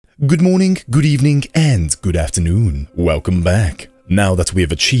Good morning, good evening, and good afternoon. Welcome back. Now that we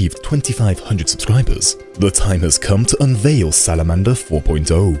have achieved 2,500 subscribers, the time has come to unveil Salamander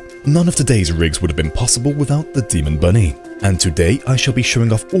 4.0. None of today's rigs would have been possible without the Demon Bunny, and today I shall be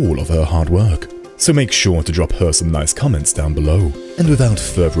showing off all of her hard work. So make sure to drop her some nice comments down below. And without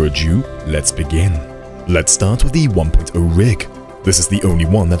further ado, let's begin. Let's start with the 1.0 rig. This is the only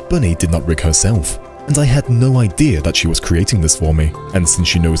one that Bunny did not rig herself, and I had no idea that she was creating this for me. And since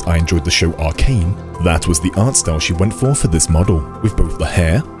she knows I enjoyed the show Arcane, that was the art style she went for this model, with both the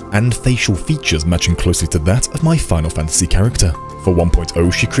hair and facial features matching closely to that of my Final Fantasy character. For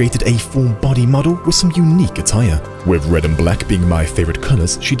 1.0, she created a full body model with some unique attire. With red and black being my favorite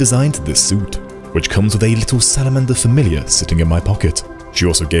colors, she designed this suit, which comes with a little salamander familiar sitting in my pocket. She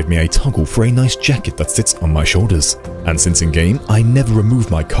also gave me a toggle for a nice jacket that sits on my shoulders. And since in-game, I never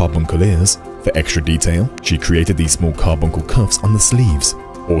remove my carbuncle ears. For extra detail, she created these small carbuncle cuffs on the sleeves.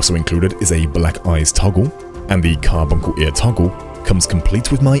 Also included is a black eyes toggle, and the carbuncle ear toggle comes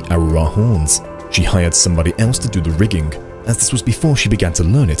complete with my Aurora horns. She hired somebody else to do the rigging, as this was before she began to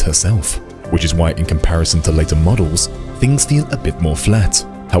learn it herself, which is why in comparison to later models, things feel a bit more flat.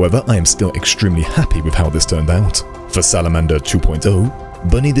 However, I am still extremely happy with how this turned out. For Salamander 2.0,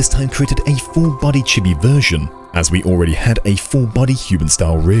 Bunny this time created a full-body chibi version, as we already had a full-body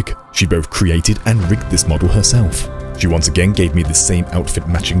human-style rig. She both created and rigged this model herself. She once again gave me the same outfit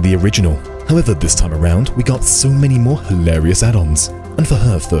matching the original. However, this time around, we got so many more hilarious add-ons. And for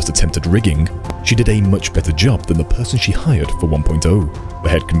her first attempt at rigging, she did a much better job than the person she hired for 1.0. The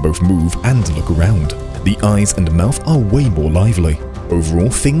head can both move and look around. The eyes and mouth are way more lively. Overall,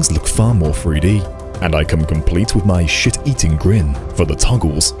 things look far more 3D. And I come complete with my shit-eating grin. For the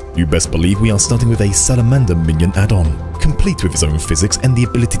toggles, you best believe we are starting with a Salamander minion add-on, complete with his own physics and the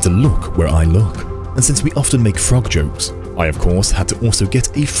ability to look where I look. And since we often make frog jokes, I of course had to also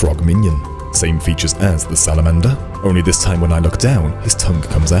get a frog minion. Same features as the Salamander, only this time when I look down, his tongue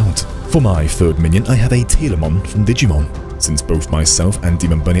comes out. For my third minion, I have a Tailormon from Digimon. Since both myself and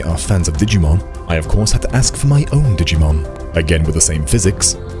Demon Bunny are fans of Digimon, I of course had to ask for my own Digimon. Again with the same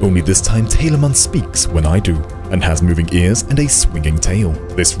physics, only this time Tailormon speaks when I do, and has moving ears and a swinging tail.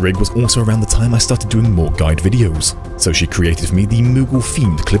 This rig was also around the time I started doing more guide videos, so she created for me the Moogle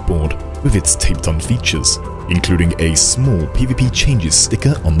themed clipboard with its taped on features, including a small PvP changes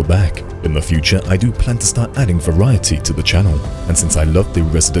sticker on the back. In the future, I do plan to start adding variety to the channel, and since I love the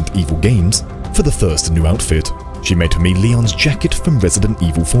Resident Evil games, for the first new outfit, she made for me Leon's jacket from Resident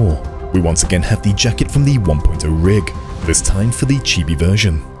Evil 4. We once again have the jacket from the 1.0 rig, this time for the chibi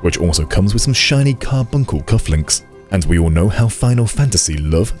version, which also comes with some shiny carbuncle cufflinks. And we all know how Final Fantasy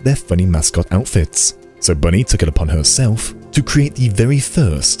love their funny mascot outfits. So Bunny took it upon herself to create the very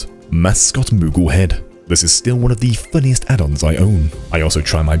first mascot Moogle head. This is still one of the funniest add-ons I own. I also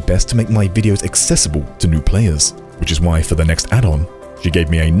try my best to make my videos accessible to new players, which is why for the next add-on, she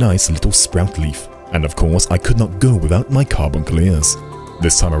gave me a nice little sprout leaf. And of course, I could not go without my carbuncle ears.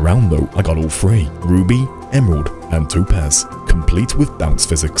 This time around though, I got all three, Ruby, Emerald, and Topaz, complete with bounce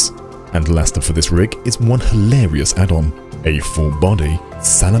physics. And last up for this rig is one hilarious add-on, a full-body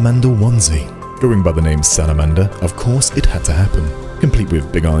Salamander onesie. Going by the name Salamander, of course it had to happen, complete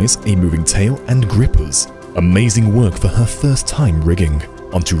with big eyes, a moving tail, and grippers. Amazing work for her first time rigging.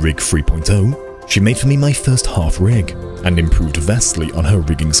 Onto rig 3.0, she made for me my first half rig, and improved vastly on her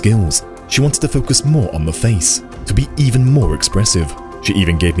rigging skills. She wanted to focus more on the face, to be even more expressive. She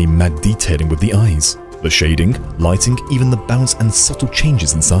even gave me mad detailing with the eyes, the shading, lighting, even the bounce and subtle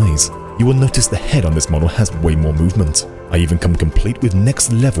changes in size. You will notice the head on this model has way more movement. I even come complete with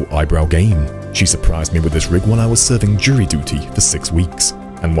next level eyebrow game. She surprised me with this rig while I was serving jury duty for 6 weeks,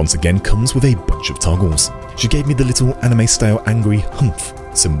 and once again comes with a bunch of toggles. She gave me the little anime style angry humph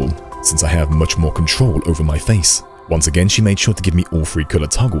symbol, since I have much more control over my face. Once again, she made sure to give me all 3 color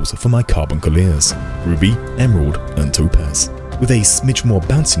toggles for my carbuncle ears, Ruby, Emerald, and Topaz, with a smidge more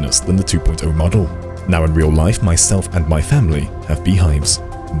bounciness than the 2.0 model. Now in real life, myself and my family have beehives.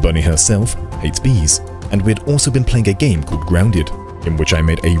 Bunny herself hates bees, and we had also been playing a game called Grounded, in which I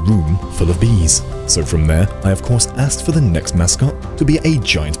made a room full of bees. So from there, I of course asked for the next mascot to be a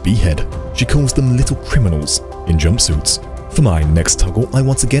giant bee head. She calls them little criminals in jumpsuits. For my next toggle, I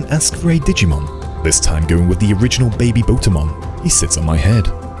once again asked for a Digimon, this time going with the original baby Botamon. He sits on my head,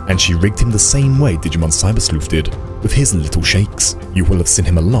 and she rigged him the same way Digimon Cybersleuth did, with his little shakes. You will have seen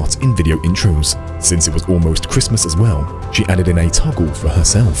him a lot in video intros. Since it was almost Christmas as well, she added in a toggle for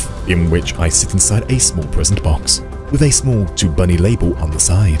herself, in which I sit inside a small present box, with a small To Bunny label on the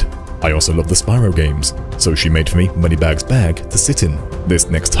side. I also love the Spyro games, so she made for me Moneybags Bag to sit in. This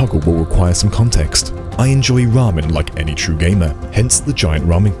next toggle will require some context. I enjoy ramen like any true gamer, hence the giant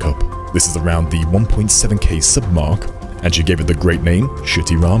ramen cup. This is around the 1.7k sub mark, and she gave it the great name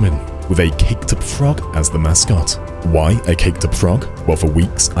Shitty Ramen, with a caked up frog as the mascot. Why a caked up frog? Well, for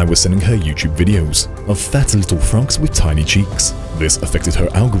weeks I was sending her YouTube videos of fat little frogs with tiny cheeks. This affected her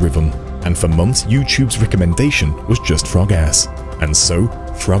algorithm, and for months YouTube's recommendation was just frog ass. And so,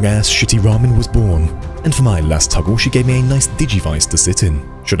 frog ass Shitty Ramen was born. And for my last toggle, she gave me a nice Digivice to sit in,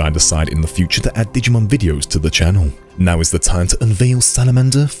 should I decide in the future to add Digimon videos to the channel. Now is the time to unveil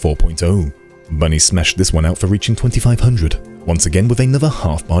Salamander 4.0. Bunny smashed this one out for reaching 2500, once again with another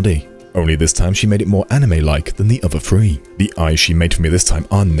half body. Only this time she made it more anime-like than the other three. The eyes she made for me this time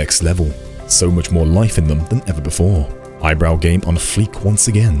are next level, so much more life in them than ever before. Eyebrow game on fleek once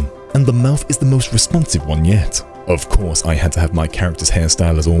again, and the mouth is the most responsive one yet. Of course I had to have my character's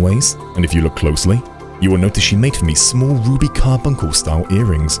hairstyle as always, and if you look closely, you will notice she made for me small ruby carbuncle style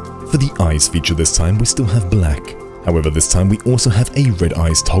earrings. For the eyes feature this time we still have black. However, this time we also have a red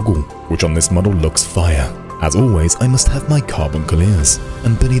eyes toggle, which on this model looks fire. As always, I must have my carbuncle ears,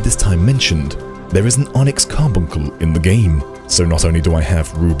 and Bunny this time mentioned there is an onyx carbuncle in the game. So not only do I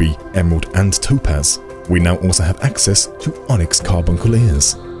have ruby, emerald and topaz, we now also have access to onyx carbuncle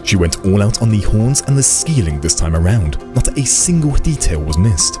ears. She went all out on the horns and the scaling this time around. Not a single detail was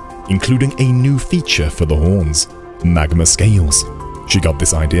missed, including a new feature for the horns, magma scales. She got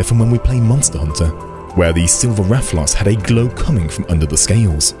this idea from when we play Monster Hunter, where the silver Rafflos had a glow coming from under the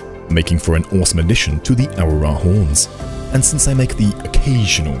scales, making for an awesome addition to the Aurora horns. And since I make the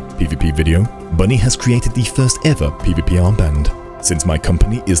occasional PvP video, Bunny has created the first ever PvP armband. Since my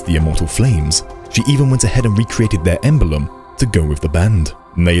company is the Immortal Flames, she even went ahead and recreated their emblem to go with the band,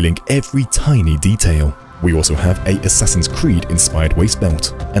 nailing every tiny detail. We also have a Assassin's Creed inspired waist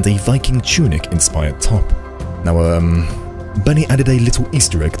belt and a Viking tunic inspired top. Now Bunny added a little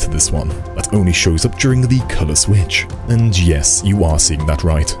Easter egg to this one that only shows up during the color switch. And yes, you are seeing that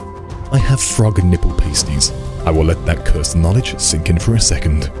right. I have frog nipple pasties. I will let that cursed knowledge sink in for a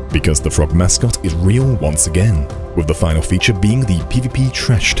second, because the frog mascot is real once again, with the final feature being the PvP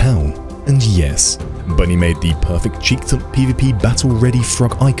trash towel. And yes, Bunny made the perfect cheeked up PvP battle ready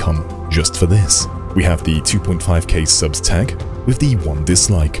frog icon just for this. We have the 2.5k subs tag with the 1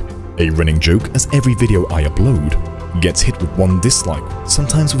 dislike, a running joke as every video I upload gets hit with 1 dislike,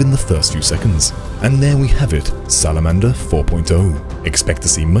 sometimes within the first few seconds. And there we have it, Salamander 4.0. Expect to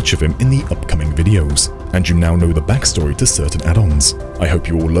see much of him in the upcoming videos, and you now know the backstory to certain add-ons. I hope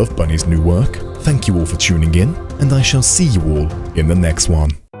you all love Bunny's new work, thank you all for tuning in, and I shall see you all in the next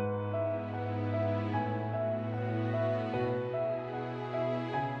one.